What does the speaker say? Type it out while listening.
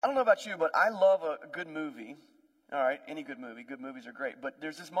don't know about you, but I love a good movie. All right, any good movie. Good movies are great. But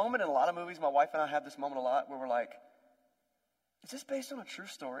there's this moment in a lot of movies, my wife and I have this moment a lot, where we're like, is this based on a true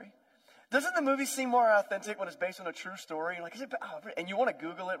story? Doesn't the movie seem more authentic when it's based on a true story? You're like, is it? And you want to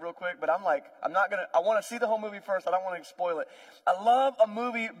Google it real quick, but I'm like, I'm not going to. I want to see the whole movie first. I don't want to spoil it. I love a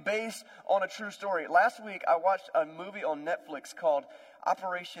movie based on a true story. Last week, I watched a movie on Netflix called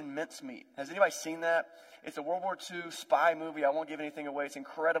Operation Mincemeat. Has anybody seen that? It's a World War II spy movie. I won't give anything away. It's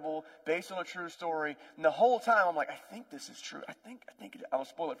incredible, based on a true story. And the whole time, I'm like, I think this is true. I think I won't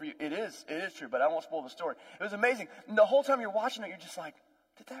spoil it for you. It is true, but I won't spoil the story. It was amazing. And the whole time you're watching it, you're just like,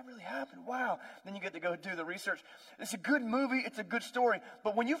 did that really happen? Wow. Then you get to go do the research. It's a good movie. It's a good story.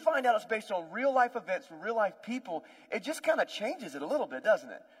 But when you find out it's based on real life events from real life people, it just kind of changes it a little bit,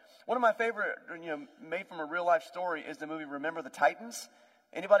 doesn't it? One of my favorite, made from a real life story is the movie Remember the Titans.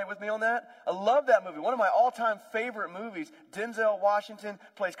 Anybody with me on that? I love that movie. One of my all-time favorite movies. Denzel Washington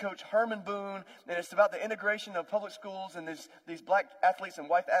plays Coach Herman Boone, and it's about the integration of public schools and these black athletes and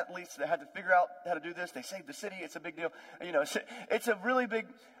white athletes that had to figure out how to do this. They saved the city. It's a big deal. It's a really big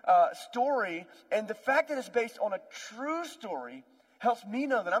story, and the fact that it's based on a true story helps me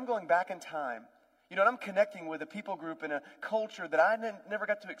know that I'm going back in time. And I'm connecting with a people group and a culture that I never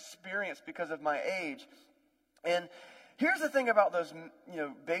got to experience because of my age. And here's the thing about those,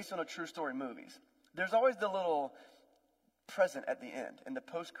 based on a true story movies. There's always the little present at the end, in the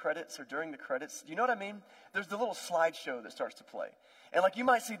post-credits or during the credits. Do you know what I mean? There's the little slideshow that starts to play. And you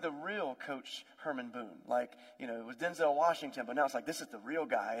might see the real Coach Herman Boone. It was Denzel Washington, but now it's like, this is the real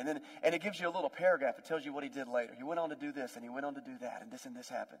guy. And it gives you a little paragraph that tells you what he did later. He went on to do this, and he went on to do that, and this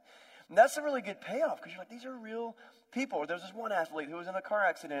happened. And that's a really good payoff, because you're like, these are real people. Or there's this one athlete who was in a car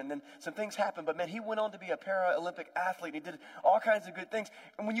accident, and then some things happened, but man, he went on to be a Paralympic athlete, and he did all kinds of good things.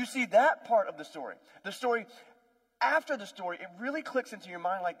 And when you see that part of the story after the story, it really clicks into your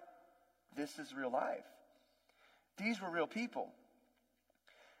mind like, this is real life. These were real people.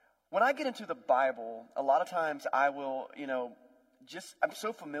 When I get into the Bible, a lot of times I will, I'm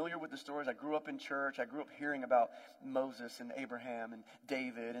so familiar with the stories. I grew up in church. I grew up hearing about Moses and Abraham and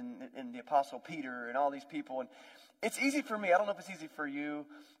David and the Apostle Peter and all these people. And it's easy for me, I don't know if it's easy for you,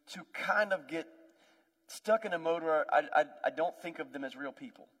 to kind of get stuck in a mode where I don't think of them as real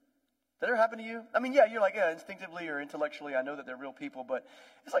people. Did that ever happen to you? I mean, you're like, instinctively or intellectually, I know that they're real people. But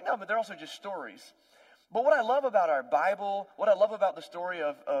it's like, no, but they're also just stories. But what I love about our Bible, what I love about the story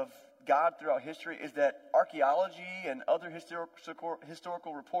of God throughout history is that archaeology and other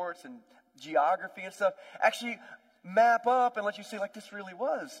historical reports and geography and stuff actually map up and let you see like this really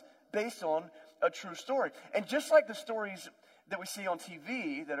was based on a true story. And just like the stories that we see on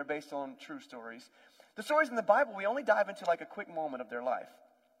TV that are based on true stories, the stories in the Bible, we only dive into like a quick moment of their life.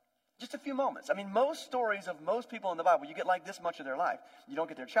 Just a few moments. I mean, most stories of most people in the Bible, you get like this much of their life. You don't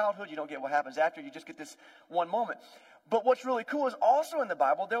get their childhood. You don't get what happens after. You just get this one moment. But what's really cool is also in the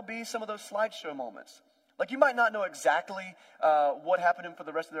Bible, there'll be some of those slideshow moments. Like you might not know exactly what happened to them for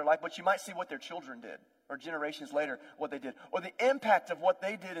the rest of their life, but you might see what their children did, or generations later what they did, or the impact of what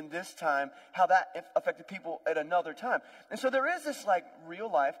they did in this time, how that affected people at another time. And so there is this like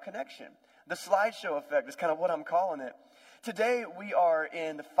real life connection. The slideshow effect is kind of what I'm calling it. Today, we are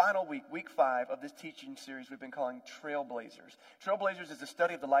in the final week, week 5 of this teaching series we've been calling Trailblazers. Trailblazers is the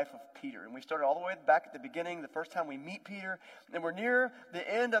study of the life of Peter. And we started all the way back at the beginning, the first time we meet Peter. And we're near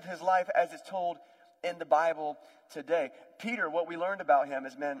the end of his life as it's told in the Bible today. Peter, what we learned about him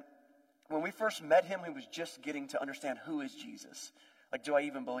is, man, when we first met him, he was just getting to understand who is Jesus. Like, do I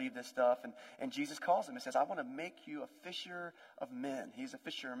even believe this stuff? And Jesus calls him and says, I want to make you a fisher of men. He's a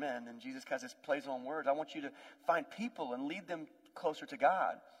fisher of men. And Jesus kind of plays on words. I want you to find people and lead them closer to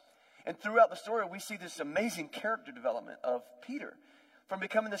God. And throughout the story, we see this amazing character development of Peter. From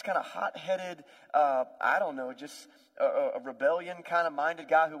becoming this kind of hot-headed, just a rebellion kind of minded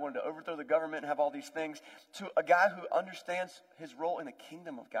guy who wanted to overthrow the government and have all these things, to a guy who understands his role in the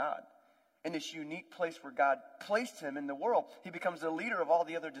kingdom of God. In this unique place where God placed him in the world. He becomes the leader of all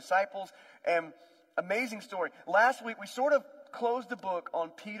the other disciples. And amazing story. Last week, we sort of closed the book on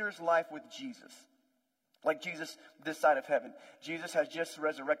Peter's life with Jesus. Like Jesus this side of heaven. Jesus has just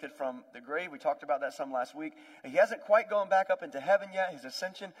resurrected from the grave. We talked about that some last week. He hasn't quite gone back up into heaven yet, his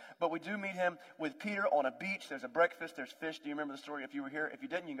ascension. But we do meet him with Peter on a beach. There's a breakfast. There's fish. Do you remember the story if you were here? If you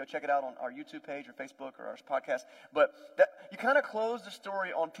didn't, you can go check it out on our YouTube page or Facebook or our podcast. But you kind of close the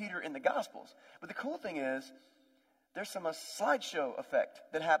story on Peter in the Gospels. But the cool thing is, there's some slideshow effect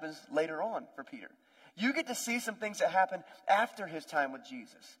that happens later on for Peter. You get to see some things that happened after his time with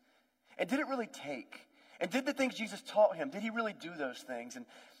Jesus. And did it really take? And did the things Jesus taught him, did he really do those things? And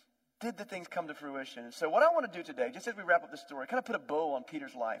did the things come to fruition? And so what I want to do today, just as we wrap up this story, kind of put a bow on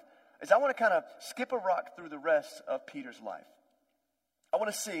Peter's life, is I want to kind of skip a rock through the rest of Peter's life. I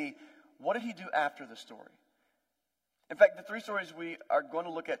want to see, what did he do after the story? In fact, the three stories we are going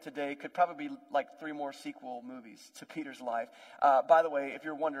to look at today could probably be like three more sequel movies to Peter's life. By the way, if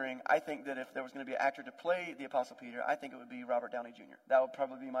you're wondering, I think that if there was going to be an actor to play the Apostle Peter, I think it would be Robert Downey Jr. That would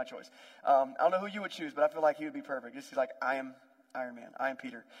probably be my choice. I don't know who you would choose, but I feel like he would be perfect. Just like, I am Iron Man. I am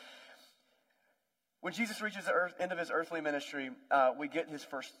Peter. When Jesus reaches the end of his earthly ministry, we get his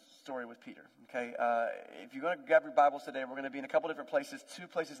first story with Peter. Okay, if you're going to grab your Bibles today, we're going to be in a couple different places, 2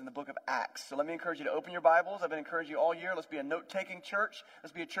 places in the book of Acts. So let me encourage you to open your Bibles. I've been encouraging you all year. Let's be a note-taking church.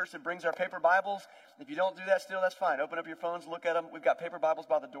 Let's be a church that brings our paper Bibles. If you don't do that still, that's fine. Open up your phones, look at them. We've got paper Bibles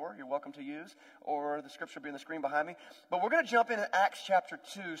by the door you're welcome to use, or the scripture will be on the screen behind me. But we're going to jump in Acts chapter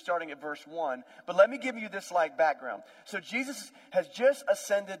 2, starting at verse 1. But let me give you this background. So Jesus has just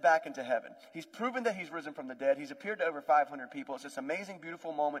ascended back into heaven. He's proven that he's risen from the dead. He's appeared to over 500 people. It's this amazing,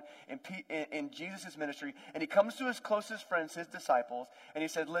 beautiful moment in Jesus' ministry. And he comes to his closest friends, his disciples, and he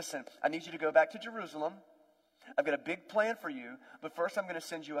said, listen, I need you to go back to Jerusalem. I've got a big plan for you, but first I'm going to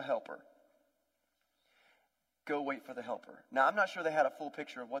send you a helper. Go wait for the helper. Now, I'm not sure they had a full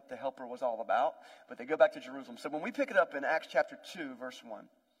picture of what the helper was all about, but they go back to Jerusalem. So when we pick it up in Acts chapter 2, verse 1,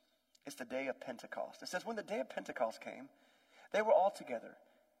 it's the day of Pentecost. It says, when the day of Pentecost came, they were all together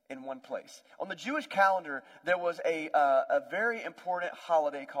in one place. On the Jewish calendar, there was a very important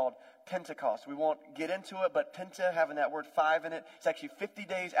holiday called Pentecost. We won't get into it, but Penta, having that word 5 in it, it's actually 50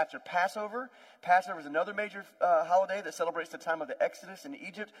 days after Passover. Passover is another major holiday that celebrates the time of the Exodus in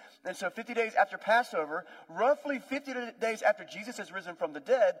Egypt. And so 50 days after Passover, roughly 50 days after Jesus has risen from the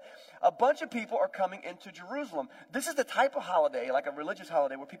dead, a bunch of people are coming into Jerusalem. This is the type of holiday, like a religious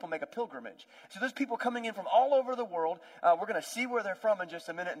holiday, where people make a pilgrimage. So there's people coming in from all over the world. We're going to see where they're from in just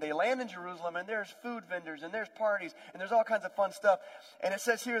a minute. And they land in Jerusalem, and there's food vendors, and there's parties, and there's all kinds of fun stuff. And it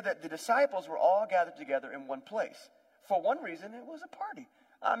says here that the disciples were all gathered together in one place. For one reason, it was a party.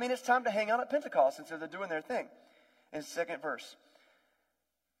 I mean, it's time to hang out at Pentecost, and so they're doing their thing. In the second verse,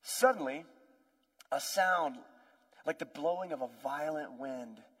 suddenly, a sound like the blowing of a violent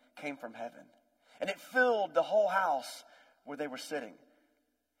wind came from heaven, and it filled the whole house where they were sitting.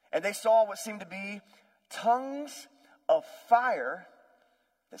 And they saw what seemed to be tongues of fire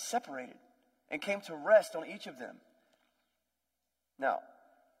that separated and came to rest on each of them. Now,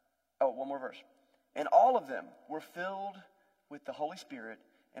 one more verse. And all of them were filled with the Holy Spirit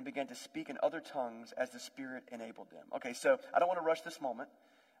and began to speak in other tongues as the Spirit enabled them. Okay, so I don't want to rush this moment.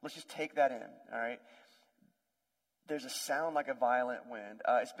 Let's just take that in, all right? There's a sound like a violent wind.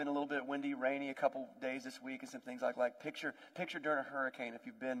 It's been a little bit windy, rainy a couple days this week and some things like picture during a hurricane, if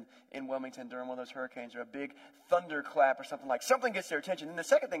you've been in Wilmington during one of those hurricanes, or a big thunderclap or something something gets their attention. And the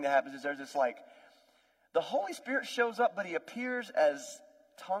second thing that happens is there's this the Holy Spirit shows up, but he appears as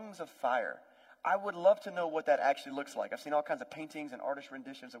tongues of fire. I would love to know what that actually looks like. I've seen all kinds of paintings and artist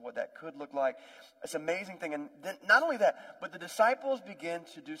renditions of what that could look like. It's an amazing thing. And then not only that, but the disciples begin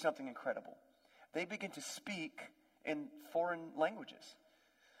to do something incredible. They begin to speak in foreign languages.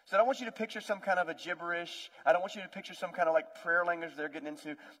 So I don't want you to picture some kind of a gibberish. I don't want you to picture some kind of prayer language they're getting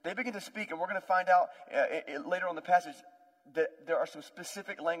into. They begin to speak, and we're going to find out later on in the passage that there are some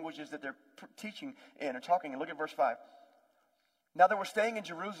specific languages that they're teaching in or talking in. Look at verse 5. Now they were staying in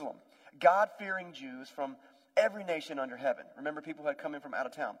Jerusalem, God-fearing Jews from every nation under heaven. Remember, people had come in from out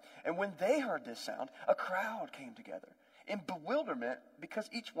of town. And when they heard this sound, a crowd came together in bewilderment because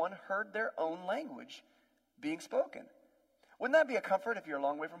each one heard their own language being spoken. Wouldn't that be a comfort if you're a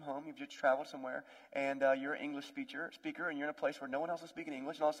long way from home, you've just traveled somewhere, and you're an English speaker, and you're in a place where no one else is speaking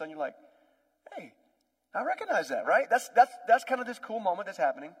English, and all of a sudden you're like, hey, I recognize that, right? That's kind of this cool moment that's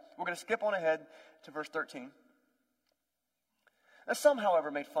happening. We're going to skip on ahead to verse 13. Now, some,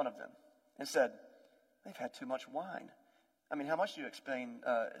 however, made fun of them and said, they've had too much wine. I mean, how much do you explain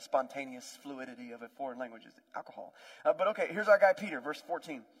spontaneous fluidity of a foreign language? Is alcohol. But okay, here's our guy Peter, verse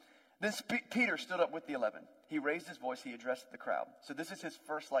 14. Then Peter stood up with the 11. He raised his voice. He addressed the crowd. So this is his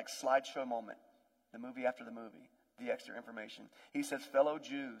first slideshow moment, the movie after the movie, the extra information. He says, fellow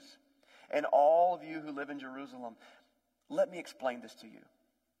Jews, and all of you who live in Jerusalem, let me explain this to you.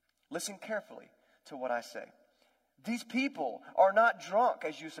 Listen carefully to what I say. These people are not drunk,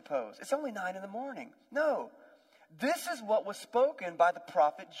 as you suppose. It's only 9 a.m. No, this is what was spoken by the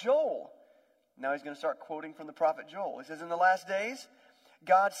prophet Joel. Now he's going to start quoting from the prophet Joel. He says, in the last days,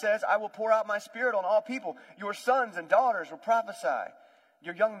 God says, I will pour out my spirit on all people. Your sons and daughters will prophesy.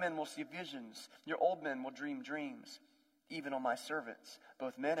 Your young men will see visions. Your old men will dream dreams. Even on my servants,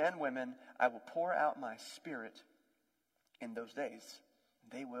 both men and women, I will pour out my spirit in those days.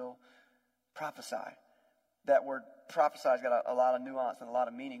 they will prophesy. That word prophesy has got a lot of nuance and a lot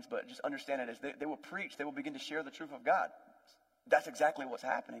of meanings, but just understand it as they will preach. They will begin to share the truth of God. That's exactly what's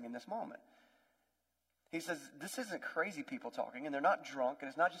happening in this moment. He says, this isn't crazy people talking, and they're not drunk, and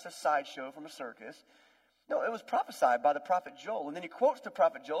it's not just a sideshow from a circus. No, it was prophesied by the prophet Joel. And then he quotes the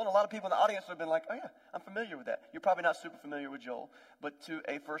prophet Joel, and a lot of people in the audience would have been like, oh yeah, I'm familiar with that. You're probably not super familiar with Joel, but to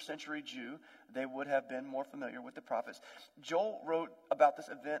a first century Jew, they would have been more familiar with the prophets. Joel wrote about this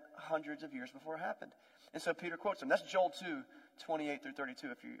event hundreds of years before it happened. And so Peter quotes him. That's Joel 2, 28 through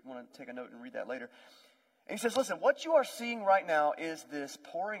 32, if you want to take a note and read that later. And he says, listen, what you are seeing right now is this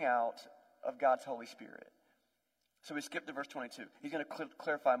pouring out of God's Holy Spirit. So we skip to verse 22. He's going to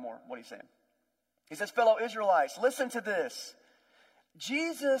clarify more what he's saying. He says, fellow Israelites, listen to this.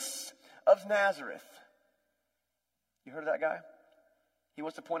 Jesus of Nazareth. You heard of that guy? He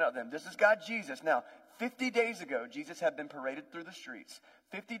wants to point out to them, this is God Jesus. Now, 50 days ago, Jesus had been paraded through the streets.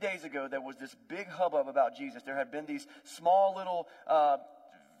 50 days ago, there was this big hubbub about Jesus. There had been these small little,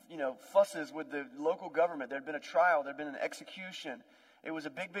 fusses with the local government. There had been a trial. There had been an execution. It was a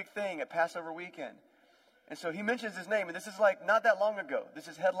big, big thing at Passover weekend. And so he mentions his name, and this is like not that long ago. This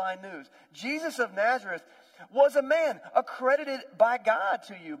is headline news. Jesus of Nazareth was a man accredited by God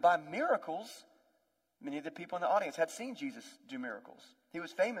to you by miracles. Many of the people in the audience had seen Jesus do miracles. He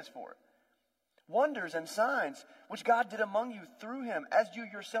was famous for it. Wonders and signs which God did among you through him, as you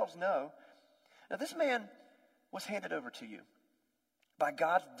yourselves know. Now this man was handed over to you by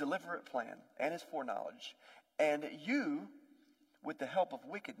God's deliberate plan and his foreknowledge. And you, with the help of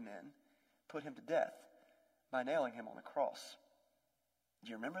wicked men, put him to death by nailing him on the cross. Do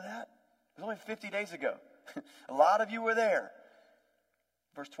you remember that? It was only 50 days ago. A lot of you were there.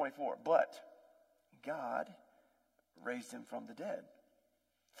 Verse 24. But God raised him from the dead,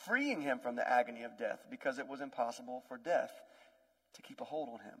 freeing him from the agony of death, because it was impossible for death to keep a hold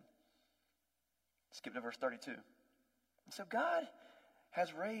on him. Skip to verse 32. And so God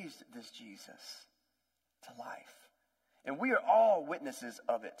has raised this Jesus to life. And we are all witnesses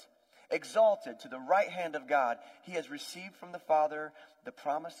of it. Exalted to the right hand of God, he has received from the Father the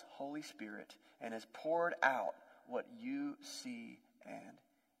promised Holy Spirit and has poured out what you see and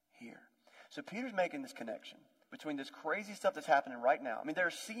hear. So Peter's making this connection between this crazy stuff that's happening right now. I mean,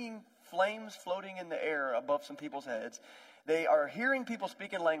 they're seeing flames floating in the air above some people's heads. They are hearing people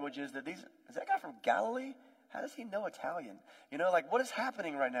speak in languages that is that guy from Galilee? How does he know Italian? What is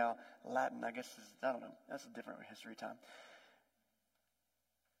happening right now? Latin, I guess, I don't know. That's a different history time.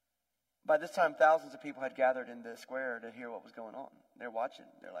 By this time, thousands of people had gathered in the square to hear what was going on. They're watching.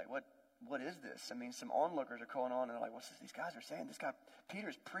 They're like, what is this? I mean, some onlookers are going on, and they're like, what's this? These guys are saying, this guy,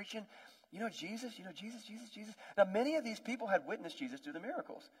 Peter's preaching, Jesus. Now, many of these people had witnessed Jesus do the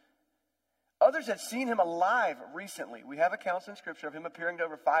miracles. Others had seen him alive recently. We have accounts in Scripture of him appearing to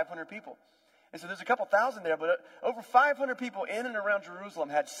over 500 people. And so there's a couple thousand there, but over 500 people in and around Jerusalem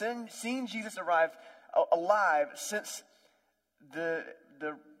had seen Jesus arrive alive since the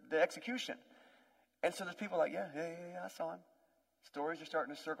execution. And so there's people like, yeah, I saw him. Stories are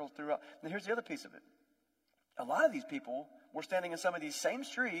starting to circle throughout. And here's the other piece of it. A lot of these people were standing in some of these same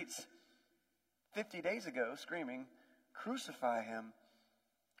streets 50 days ago screaming, crucify him,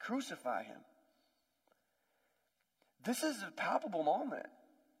 crucify him. This is a palpable moment.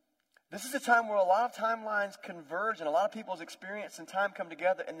 This is a time where a lot of timelines converge and a lot of people's experience and time come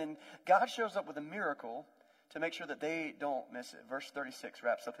together, and then God shows up with a miracle to make sure that they don't miss it. Verse 36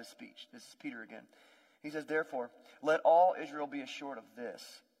 wraps up his speech. This is Peter again. He says, therefore, let all Israel be assured of this.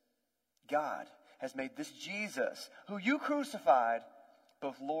 God has made this Jesus, who you crucified,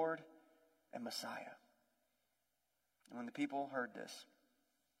 both Lord and Messiah. And when the people heard this,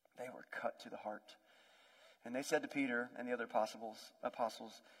 they were cut to the heart. And they said to Peter and the other apostles,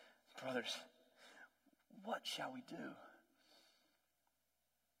 brothers, what shall we do?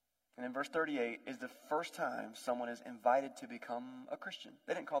 And in verse 38 is the first time someone is invited to become a Christian.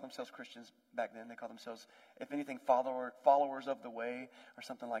 They didn't call themselves Christians back then. They called themselves, if anything, followers of the way or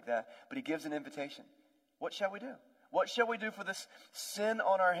something like that. But he gives an invitation. What shall we do? What shall we do for this sin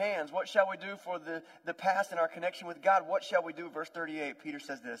on our hands? What shall we do for the past and our connection with God? What shall we do? Verse 38, Peter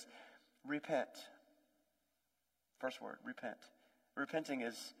says this, repent. First word, repent. Repenting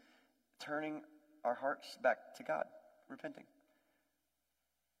is turning our hearts back to God. Repenting.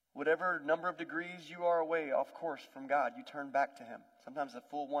 Whatever number of degrees you are away off course from God, you turn back to him. Sometimes a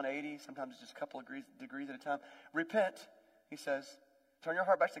full 180, sometimes just a couple of degrees at a time. Repent, he says. Turn your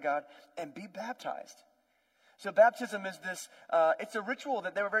heart back to God and be baptized. So baptism is this, it's a ritual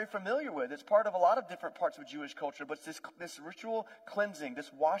that they were very familiar with. It's part of a lot of different parts of Jewish culture, but it's this ritual cleansing,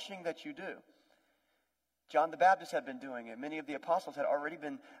 this washing that you do John the Baptist had been doing it. Many of the apostles had already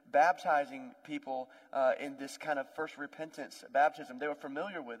been baptizing people in this kind of first repentance baptism. They were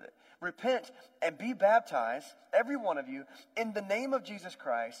familiar with it. Repent and be baptized, every one of you, in the name of Jesus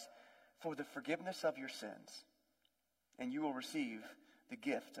Christ for the forgiveness of your sins. And you will receive the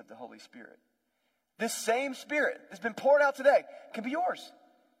gift of the Holy Spirit. This same Spirit that's been poured out today can be yours.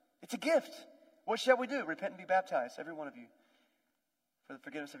 It's a gift. What shall we do? Repent and be baptized, every one of you, for the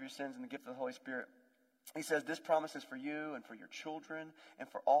forgiveness of your sins and the gift of the Holy Spirit. He says, this promise is for you and for your children and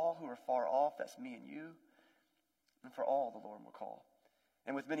for all who are far off. That's me and you. And for all the Lord will call.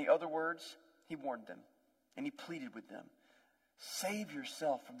 And with many other words, he warned them and he pleaded with them. Save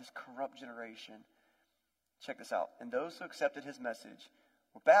yourself from this corrupt generation. Check this out. And those who accepted his message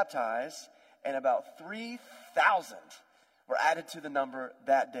were baptized, and about 3,000 were added to the number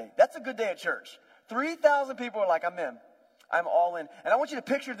that day. That's a good day at church. 3,000 people are like, I'm in. I'm all in. And I want you to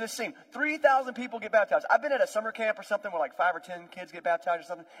picture this scene. 3,000 people get baptized. I've been at a summer camp or something where like 5 or 10 kids get baptized or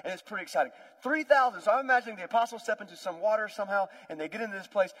something, and it's pretty exciting. 3,000. So I'm imagining the apostles step into some water somehow, and they get into this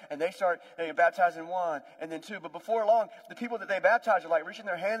place, and they start baptizing one, and then two. But before long, the people that they baptize are like reaching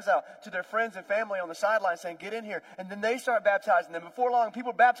their hands out to their friends and family on the sideline saying, get in here. And then they start baptizing them. Before long,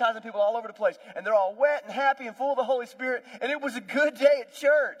 people are baptizing people all over the place, and they're all wet and happy and full of the Holy Spirit. And it was a good day at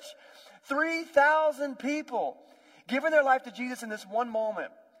church. 3,000 people giving their life to Jesus in this one moment.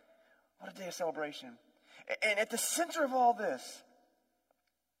 What a day of celebration. And at the center of all this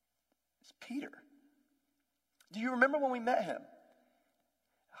is Peter. Do you remember when we met him?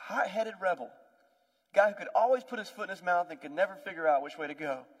 Hot-headed rebel. Guy who could always put his foot in his mouth and could never figure out which way to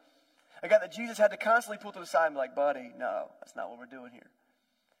go. A guy that Jesus had to constantly pull to the side and be like, buddy, no, that's not what we're doing here.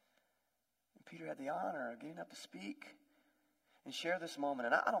 And Peter had the honor of getting up to speak and share this moment.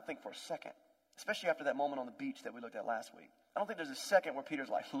 And I don't think for a second, especially after that moment on the beach that we looked at last week, I don't think there's a second where Peter's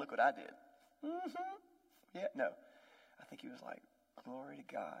like, look what I did. Mm-hmm. Yeah, no. I think he was like, glory to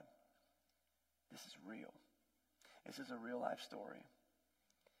God. This is real. This is a real life story.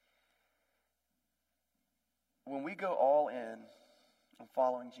 When we go all in on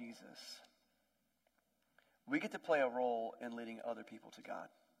following Jesus, we get to play a role in leading other people to God.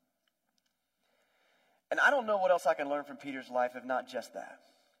 And I don't know what else I can learn from Peter's life if not just that.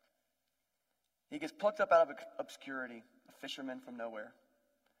 He gets plucked up out of obscurity, a fisherman from nowhere.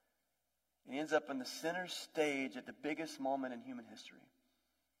 And he ends up in the center stage at the biggest moment in human history.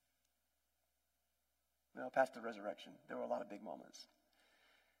 Well, past the resurrection, there were a lot of big moments.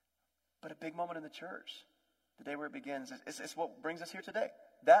 But a big moment in the church, the day where it begins, is what brings us here today.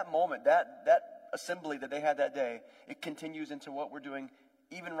 That moment, that assembly that they had that day, it continues into what we're doing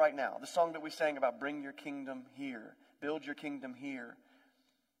even right now. The song that we sang about bring your kingdom here, build your kingdom here.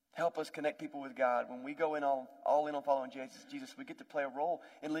 Help us connect people with God. When we go in all in on following Jesus, we get to play a role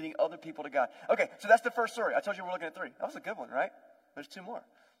in leading other people to God. Okay, so that's the first story. I told you we're looking at 3. That was a good one, right? There's 2 more.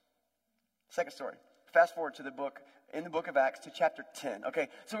 Second story. Fast forward to the book of Acts to chapter 10. Okay,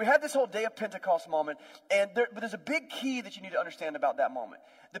 so we had this whole day of Pentecost moment, but there's a big key that you need to understand about that moment.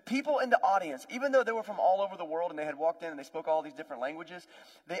 The people in the audience, even though they were from all over the world and they had walked in and they spoke all these different languages,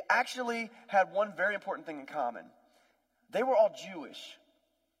 they actually had one very important thing in common. They were all Jewish.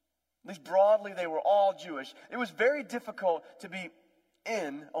 At least broadly, they were all Jewish. It was very difficult to be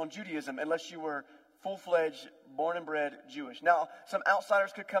in on Judaism unless you were full-fledged, born and bred Jewish. Now, some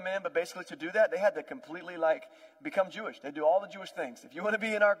outsiders could come in, but basically to do that, they had to completely become Jewish. They do all the Jewish things. If you want to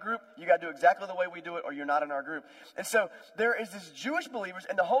be in our group, you got to do exactly the way we do it, or you're not in our group. And so there is this Jewish believers,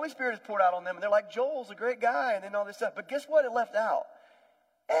 and the Holy Spirit is poured out on them, and they're like, Joel's a great guy, and then all this stuff. But guess what? It left out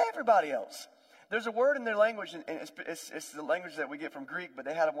everybody else. There's a word in their language, and it's the language that we get from Greek, but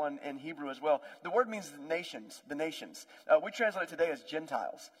they had one in Hebrew as well. The word means the nations. We translate it today as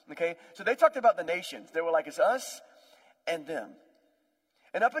Gentiles, okay? So they talked about the nations. They were like, it's us and them.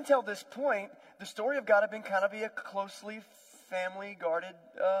 And up until this point, the story of God had been kind of a closely family-guarded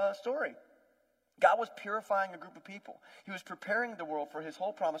story. God was purifying a group of people. He was preparing the world for his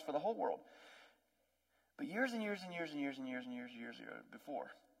whole promise for the whole world. But years and years and years and years and years and years ago before,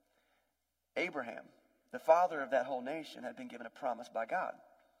 Abraham, the father of that whole nation, had been given a promise by God.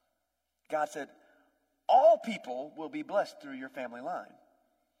 God said, all people will be blessed through your family line.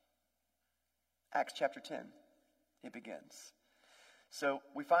 Acts chapter 10, it begins. So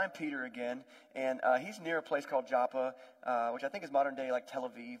we find Peter again, and he's near a place called Joppa, which I think is modern day like Tel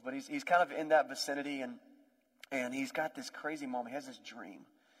Aviv, but he's kind of in that vicinity, and he's got this crazy moment. He has this dream.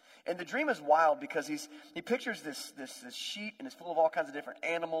 And the dream is wild because he pictures this sheet, and it's full of all kinds of different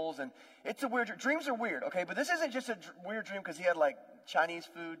animals, and it's a weird dream. Dreams are weird, okay? But this isn't just a weird dream because he had like Chinese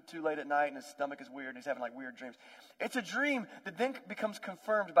food too late at night and his stomach is weird and he's having like weird dreams. It's a dream that then becomes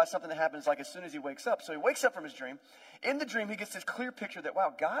confirmed by something that happens like as soon as he wakes up. So he wakes up from his dream. In the dream, he gets this clear picture that,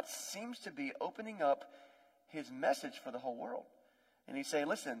 wow, God seems to be opening up his message for the whole world. And he's saying,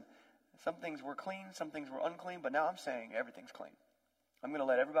 listen, some things were clean, some things were unclean, but now I'm saying everything's clean. I'm going to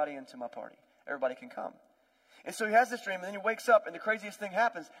let everybody into my party. Everybody can come. And so he has this dream, and then he wakes up, and the craziest thing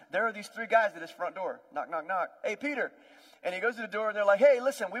happens. There are these three guys at his front door. Knock, knock, knock. Hey, Peter. And he goes to the door, and they're like, hey,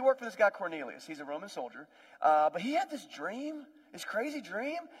 listen, we work for this guy Cornelius. He's a Roman soldier. But he had this dream, this crazy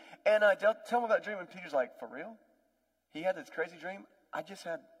dream. And tell him about the dream, and Peter's like, for real? He had this crazy dream? I just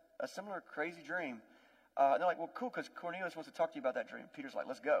had a similar crazy dream. They're like, well, cool, because Cornelius wants to talk to you about that dream. Peter's like,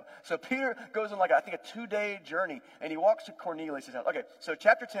 let's go. So Peter goes on like, I think, a 2-day journey, and he walks to Cornelius' house. Okay, so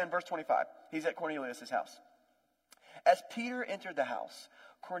chapter 10, verse 25. He's at Cornelius' house. As Peter entered the house,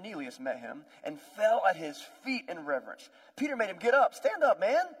 Cornelius met him and fell at his feet in reverence. Peter made him get up. Stand up,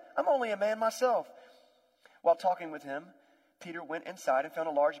 man. I'm only a man myself. While talking with him, Peter went inside and found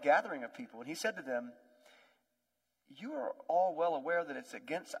a large gathering of people. And he said to them, you are all well aware that it's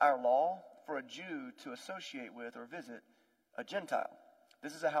against our law for a Jew to associate with or visit a Gentile.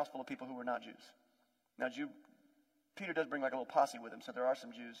 This is a house full of people who were not Jews. Now, Peter does bring like a little posse with him, so there are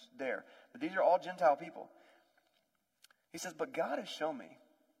some Jews there. But these are all Gentile people. He says, but God has shown me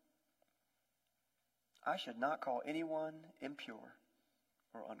I should not call anyone impure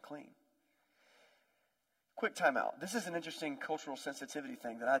or unclean. Quick time out. This is an interesting cultural sensitivity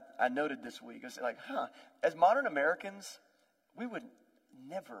thing that I noted this week. It's like, as modern Americans, we would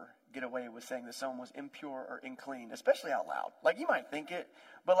never get away with saying that someone was impure or unclean, especially out loud. Like, you might think it,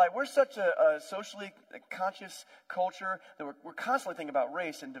 but like, we're such a socially conscious culture that we're constantly thinking about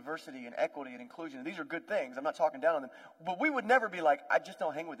race and diversity and equity and inclusion. And these are good things. I'm not talking down on them. But we would never be like, I just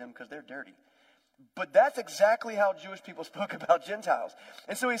don't hang with them because they're dirty. But that's exactly how Jewish people spoke about Gentiles.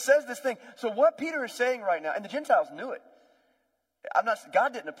 And so he says this thing. So what Peter is saying right now, and the Gentiles knew it.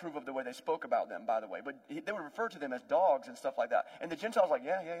 God didn't approve of the way they spoke about them, by the way, but they would refer to them as dogs and stuff like that. And the Gentiles like,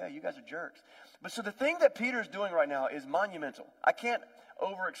 yeah, you guys are jerks. But so the thing that Peter's doing right now is monumental. I can't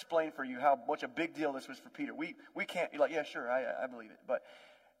over-explain for you how much a big deal this was for Peter. We can't, you're like, yeah, sure, I believe it. But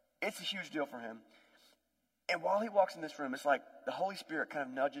it's a huge deal for him. And while he walks in this room, it's like the Holy Spirit kind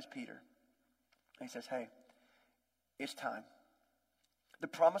of nudges Peter. And he says, hey, it's time. The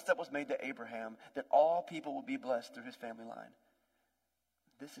promise that was made to Abraham that all people will be blessed through his family line.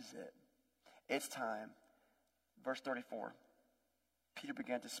 This is it. It's time. Verse 34. Peter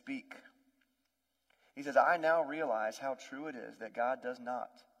began to speak. He says, I now realize how true it is that God does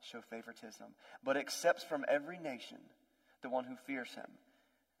not show favoritism, but accepts from every nation the one who fears him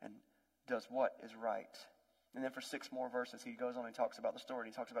and does what is right. And then for 6 more verses, he goes on and talks about the story.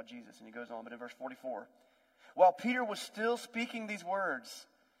 And he talks about Jesus, and he goes on. But in verse 44, while Peter was still speaking these words,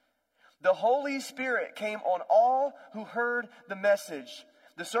 the Holy Spirit came on all who heard the message.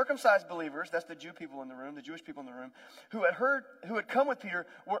 The circumcised believers, that's the Jew people in the room, the Jewish people in the room, who had come with Peter,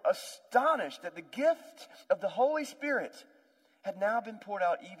 were astonished that the gift of the Holy Spirit had now been poured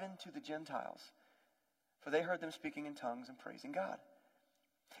out even to the Gentiles. For they heard them speaking in tongues and praising God.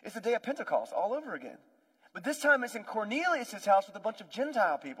 It's the day of Pentecost all over again. But this time it's in Cornelius' house with a bunch of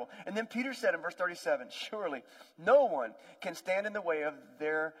Gentile people. And then Peter said in verse 37, surely no one can stand in the way of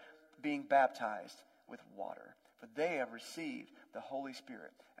their being baptized with water, for they have received the Holy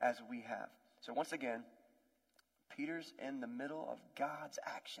Spirit as we have. So once again, Peter's in the middle of God's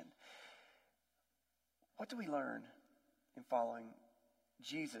action. What do we learn in following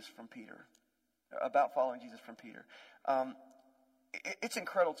Jesus from Peter? About following Jesus from Peter? It's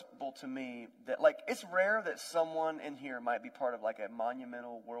incredible to me that, like, it's rare that someone in here might be part of, like, a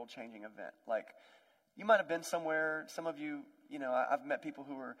monumental, world-changing event. Like, you might have been somewhere. Some of you, I've met people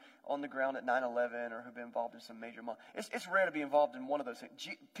who were on the ground at 9/11 or who've been involved in some major It's rare to be involved in one of those things.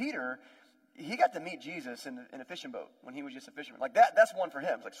 Peter, he got to meet Jesus in a fishing boat when he was just a fisherman. Like, that's one for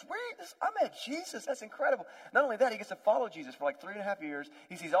him. It's like, sweet, I met Jesus. That's incredible. Not only that, he gets to follow Jesus for like 3.5 years.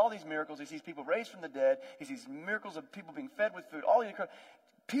 He sees all these miracles. He sees people raised from the dead. He sees miracles of people being fed with food.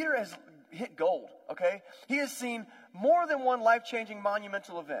 Peter has hit gold, okay? He has seen more than one life-changing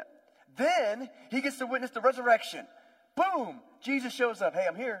monumental event. Then he gets to witness the resurrection. Boom! Jesus shows up. Hey,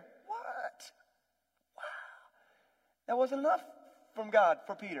 I'm here. What? Wow. That wasn't enough from God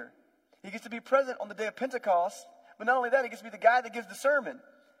for Peter. He gets to be present on the day of Pentecost. But not only that, he gets to be the guy that gives the sermon.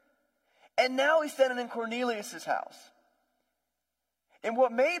 And now he's standing in Cornelius' house. In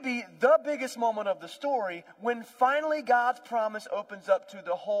what may be the biggest moment of the story, when finally God's promise opens up to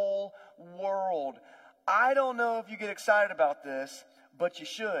the whole world. I don't know if you get excited about this, but you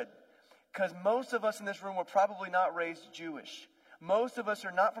should. Because most of us in this room were probably not raised Jewish. Most of us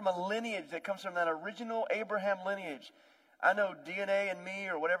are not from a lineage that comes from that original Abraham lineage. I know DNA and me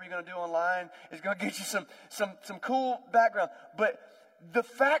or whatever you're going to do online is going to get you some cool background. But the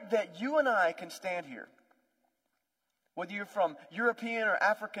fact that you and I can stand here, whether you're from European or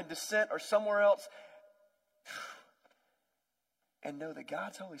African descent or somewhere else, and know that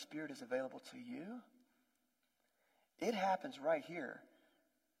God's Holy Spirit is available to you, it happens right here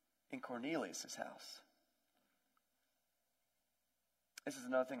in Cornelius' house. This is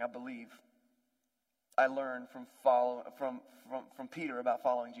another thing I believe I learned from Peter about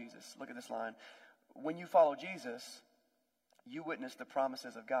following Jesus. Look at this line. When you follow Jesus, you witness the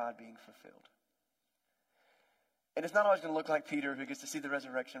promises of God being fulfilled. And it's not always going to look like Peter, who gets to see the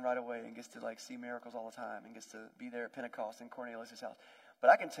resurrection right away and gets to see miracles all the time and gets to be there at Pentecost in Cornelius' house.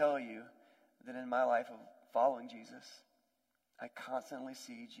 But I can tell you that in my life of following Jesus, I constantly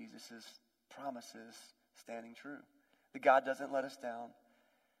see Jesus' promises standing true. That God doesn't let us down.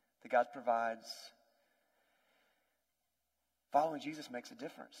 That God provides. Following Jesus makes a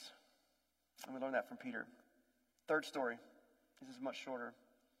difference. And we learn that from Peter. Third story. This is much shorter.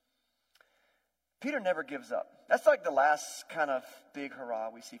 Peter never gives up. That's like the last kind of big hurrah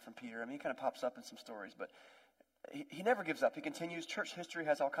we see from Peter. I mean, he kind of pops up in some stories, but he never gives up. He continues. Church history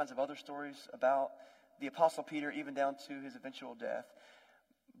has all kinds of other stories about the Apostle Peter, even down to his eventual death.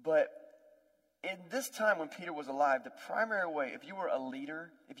 But in this time when Peter was alive, the primary way, if you were a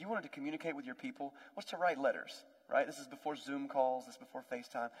leader, if you wanted to communicate with your people, was to write letters, right? This is before Zoom calls. This is before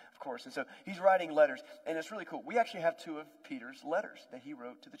FaceTime, of course. And so he's writing letters, and it's really cool. We actually have two of Peter's letters that he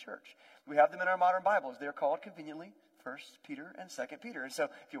wrote to the church. We have them in our modern Bibles. They're called conveniently 1 Peter and 2 Peter. And so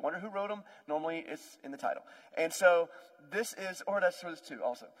if you wonder who wrote them, normally it's in the title. And so this is, or that's two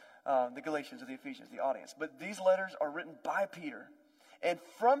also, the Galatians or the Ephesians, the audience. But these letters are written by Peter. And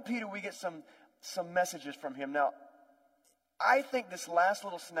from Peter, we get some messages from him. Now, I think this last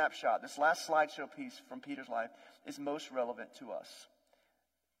little snapshot, this last slideshow piece from Peter's life is most relevant to us,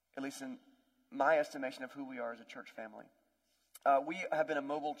 at least in my estimation of who we are as a church family. We have been a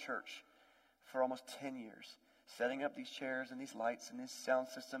mobile church for almost 10 years, setting up these chairs and these lights and this sound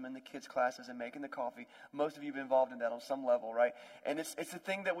system and the kids' classes and making the coffee. Most of you have been involved in that on some level, right? And it's a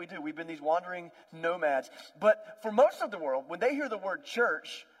thing that we do. We've been these wandering nomads. But for most of the world, when they hear the word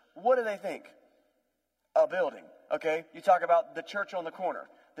church, what do they think? A building, okay? You talk about the church on the corner,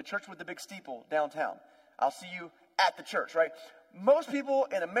 the church with the big steeple downtown. I'll see you at the church, right? Most people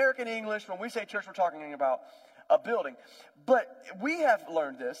in American English, when we say church, we're talking about a building. But we have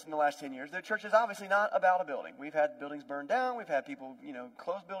learned this in the last 10 years. The church is obviously not about a building. We've had buildings burned down. We've had people,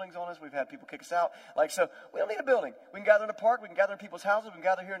 close buildings on us. We've had people kick us out. So we don't need a building. We can gather in a park. We can gather in people's houses. We can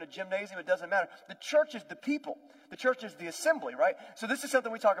gather here in a gymnasium. It doesn't matter. The church is the people. The church is the assembly, right? So this is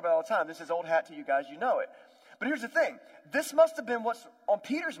something we talk about all the time. This is old hat to you guys. You know it. But here's the thing. This must have been what's on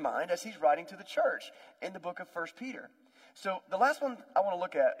Peter's mind as he's writing to the church in the book of 1 Peter. So the last one I want to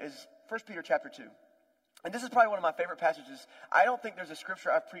look at is 1 Peter chapter 2. And this is probably one of my favorite passages. I don't think there's a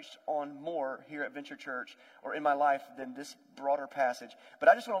scripture I've preached on more here at Venture Church or in my life than this broader passage. But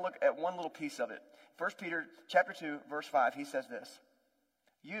I just want to look at one little piece of it. 1 Peter chapter 2, verse 5, he says this.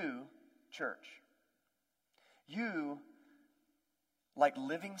 You, church, you, like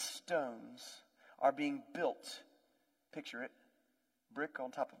living stones, are being built. Picture it. Brick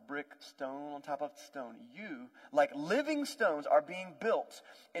on top of brick, stone on top of stone. You, like living stones, are being built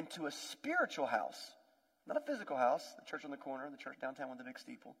into a spiritual house. Not a physical house, the church on the corner, the church downtown with the big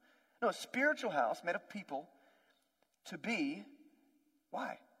steeple. No, a spiritual house made of people to be.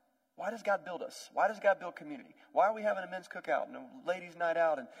 Why? Why does God build us? Why does God build community? Why are we having a men's cookout and a ladies' night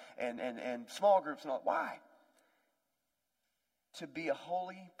out and small groups and all? Why? To be a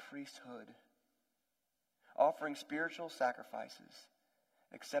holy priesthood, offering spiritual sacrifices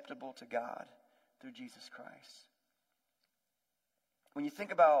acceptable to God through Jesus Christ. When you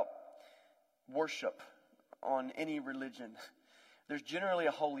think about worship on any religion, there's generally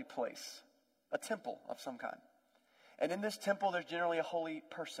a holy place, a temple of some kind. And in this temple, there's generally a holy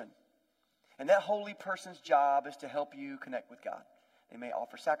person. And that holy person's job is to help you connect with God. They may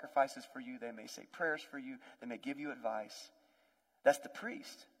offer sacrifices for you. They may say prayers for you. They may give you advice. That's the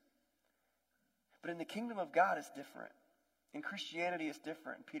priest. But in the kingdom of God, it's different. In Christianity, it's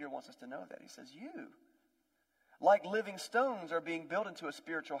different. Peter wants us to know that. He says, you, like living stones, are being built into a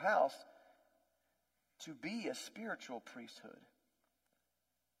spiritual house to be a spiritual priesthood.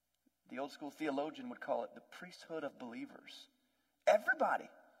 The old school theologian would call it the priesthood of believers. Everybody.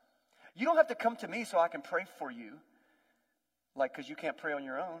 You don't have to come to me so I can pray for you, like, because you can't pray on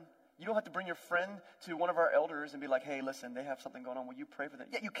your own. You don't have to bring your friend to one of our elders and be like, hey, listen, they have something going on. Will you pray for them?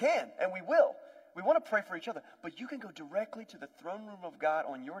 Yeah, you can, and we will. We want to pray for each other. But you can go directly to the throne room of God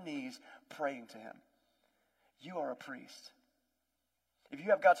on your knees praying to him. You are a priest. If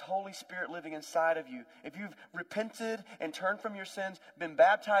you have God's Holy Spirit living inside of you, if you've repented and turned from your sins, been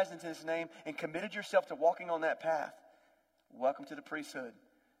baptized into his name, and committed yourself to walking on that path, welcome to the priesthood,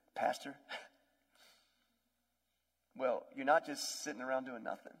 Pastor. Well, you're not just sitting around doing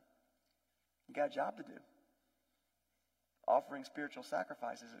nothing. You got a job to do. Offering spiritual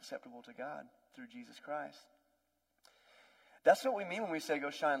sacrifices acceptable to God through Jesus Christ. That's what we mean when we say go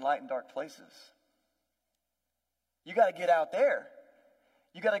shine light in dark places. You got to get out there.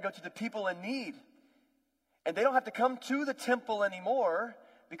 You got to go to the people in need. And they don't have to come to the temple anymore,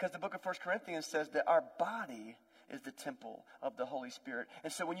 because the book of 1 Corinthians says that our body is the temple of the Holy Spirit.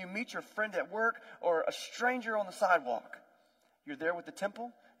 And so when you meet your friend at work or a stranger on the sidewalk, you're there with the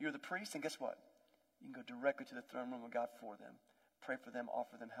temple, you're the priest, and guess what? You can go directly to the throne room of God for them. Pray for them,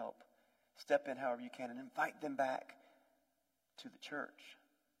 offer them help. Step in however you can and invite them back to the church,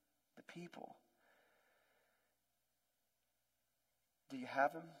 the people. Do you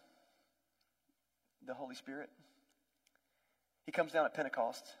have him? The Holy Spirit? He comes down at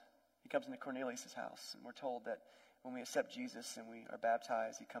Pentecost. He comes into Cornelius' house. And we're told that when we accept Jesus and we are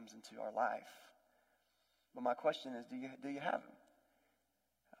baptized, he comes into our life. But my question is, do you have him?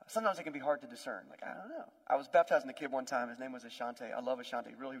 Sometimes it can be hard to discern. Like, I don't know. I was baptizing a kid one time. His name was Ashante. I love Ashante.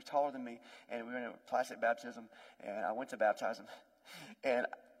 Really, he was taller than me. And we were in a plastic baptism. And I went to baptize him. And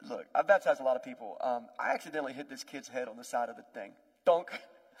look, I've baptized a lot of people. I accidentally hit this kid's head on the side of the thing. Donk.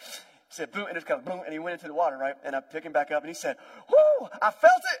 He said, boom, and it goes boom, and he went into the water, right? And I picked him back up, and he said, whoo, I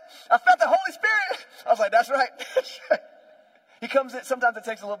felt it. I felt the Holy Spirit. I was like, that's right. That's right. He comes in. Sometimes it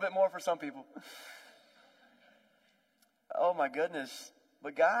takes a little bit more for some people. Oh, my goodness.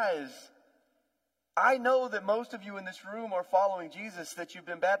 But guys, I know that most of you in this room are following Jesus, that you've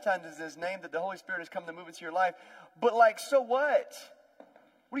been baptized in his name, that the Holy Spirit has come to move into your life. But like, so what?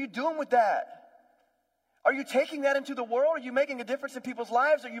 What are you doing with that? Are you taking that into the world? Are you making a difference in people's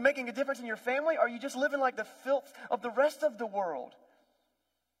lives? Are you making a difference in your family? Are you just living like the filth of the rest of the world?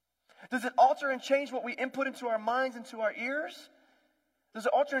 Does it alter and change what we input into our minds, into our ears? Does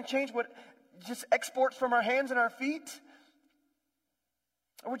it alter and change what just exports from our hands and our feet?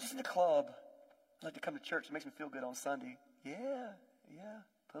 Or we're just in a club. I like to come to church. It makes me feel good on Sunday. Yeah.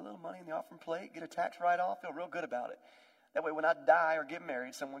 Put a little money in the offering plate, get a tax write-off, feel real good about it. That way when I die or get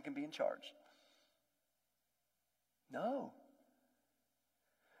married, someone can be in charge. No,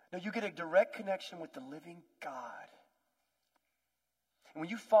 you get a direct connection with the living God. And when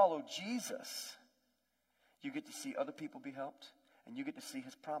you follow Jesus, you get to see other people be helped, and you get to see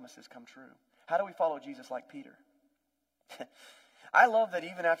his promises come true. How do we follow Jesus like Peter? I love that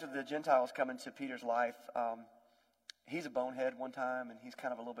even after the Gentiles come into Peter's life, he's a bonehead one time, and he's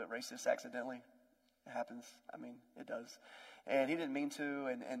kind of a little bit racist accidentally. It happens. I mean, it does. And he didn't mean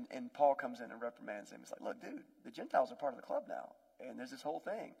to, and Paul comes in and reprimands him. He's like, look, dude, the Gentiles are part of the club now. And there's this whole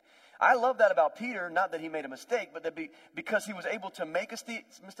thing. I love that about Peter, not that he made a mistake, but that because he was able to make a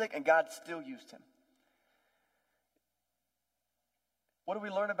mistake and God still used him. What do we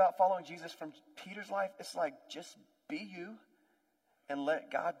learn about following Jesus from Peter's life? It's like, just be you and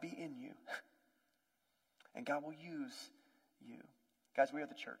let God be in you. And God will use you. Guys, we are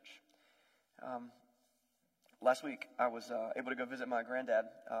the church. Last week, I was able to go visit my granddad,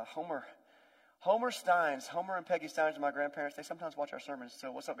 Homer Steins. Homer and Peggy Steins are my grandparents. They sometimes watch our sermons,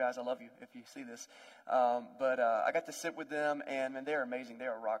 so what's up, guys? I love you if you see this. But I got to sit with them, and they're amazing. They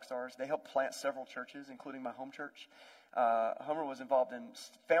are rock stars. They helped plant several churches, including my home church. Homer was involved in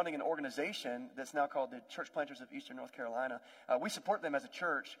founding an organization that's now called the Church Planters of Eastern North Carolina. We support them as a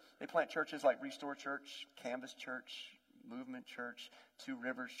church. They plant churches like Restore Church, Canvas Church, Movement Church, Two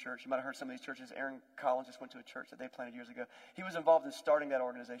Rivers Church. You might have heard some of these churches. Aaron Collins just went to a church that they planted years ago. He was involved in starting that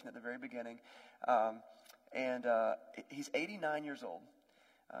organization at the very beginning. And he's 89 years old.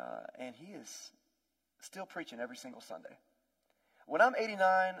 And he is still preaching every single Sunday. When I'm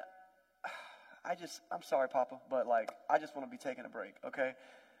 89, I'm sorry, Papa, but I just want to be taking a break, okay?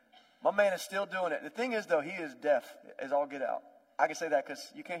 My man is still doing it. The thing is, though, he is deaf as all get out. I can say that because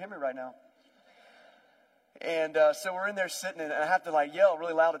you can't hear me right now. And so we're in there sitting, and I have to yell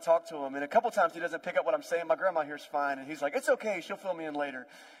really loud to talk to him. And a couple times he doesn't pick up what I'm saying. My grandma here's fine, and he's like, "It's okay. She'll fill me in later."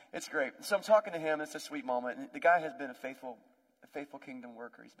 It's great. So I'm talking to him. It's a sweet moment. And the guy has been a faithful kingdom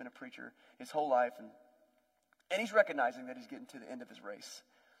worker. He's been a preacher his whole life, and he's recognizing that he's getting to the end of his race.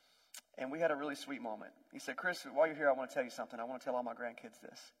 And we had a really sweet moment. He said, Chris, while you're here, I want to tell you something. I want to tell all my grandkids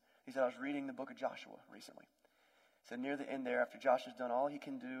this. He said, I was reading the book of Joshua recently. He said, near the end there, after Joshua's done all he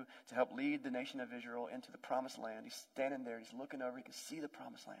can do to help lead the nation of Israel into the promised land, he's standing there, he's looking over, he can see the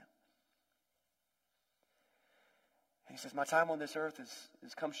promised land. And he says, my time on this earth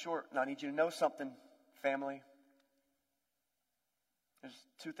has come short, and I need you to know something, family. There's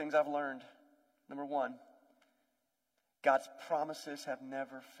two things I've learned. Number one, God's promises have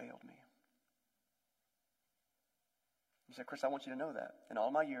never failed me. He said, Chris, I want you to know that. In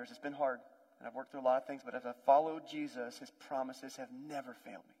all my years, it's been hard, and I've worked through a lot of things, but as I followed Jesus, his promises have never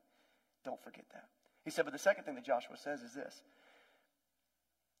failed me. Don't forget that. He said, but the second thing that Joshua says is this.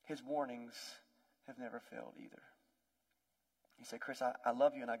 His warnings have never failed either. He said, Chris, I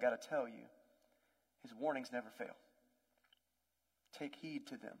love you, and I got to tell you, his warnings never fail. Take heed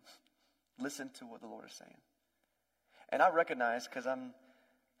to them. Listen to what the Lord is saying. And I recognize, because I'm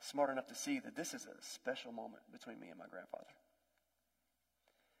smart enough to see, that this is a special moment between me and my grandfather.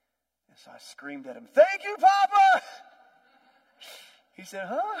 And so I screamed at him, thank you, Papa! He said,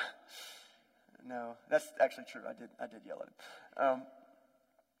 huh? No, that's actually true. I did yell at him.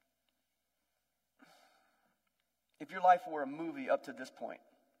 If your life were a movie up to this point,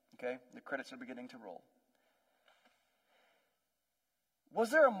 okay, the credits are beginning to roll. Was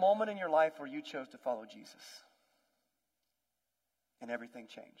there a moment in your life where you chose to follow Jesus and everything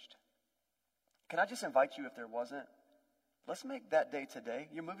changed? Can I just invite you, if there wasn't, let's make that day today.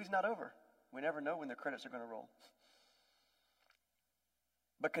 Your movie's not over. We never know when the credits are going to roll.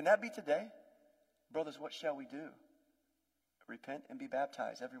 But can that be today? Brothers, what shall we do? Repent and be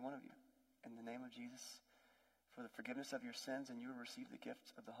baptized, every one of you, in the name of Jesus, for the forgiveness of your sins, and you will receive the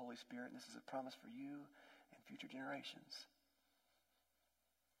gift of the Holy Spirit. And this is a promise for you and future generations.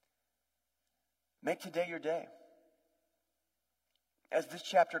 Make today your day. As this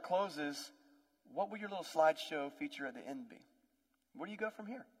chapter closes, what will your little slideshow feature at the end be? Where do you go from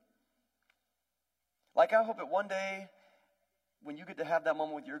here? Like, I hope that one day, when you get to have that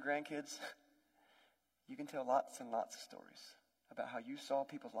moment with your grandkids, you can tell lots and lots of stories about how you saw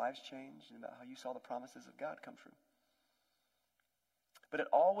people's lives change and about how you saw the promises of God come true. But it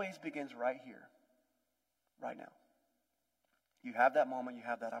always begins right here, right now. You have that moment, you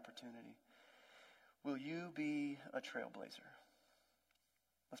have that opportunity. Will you be a trailblazer?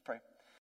 Let's pray.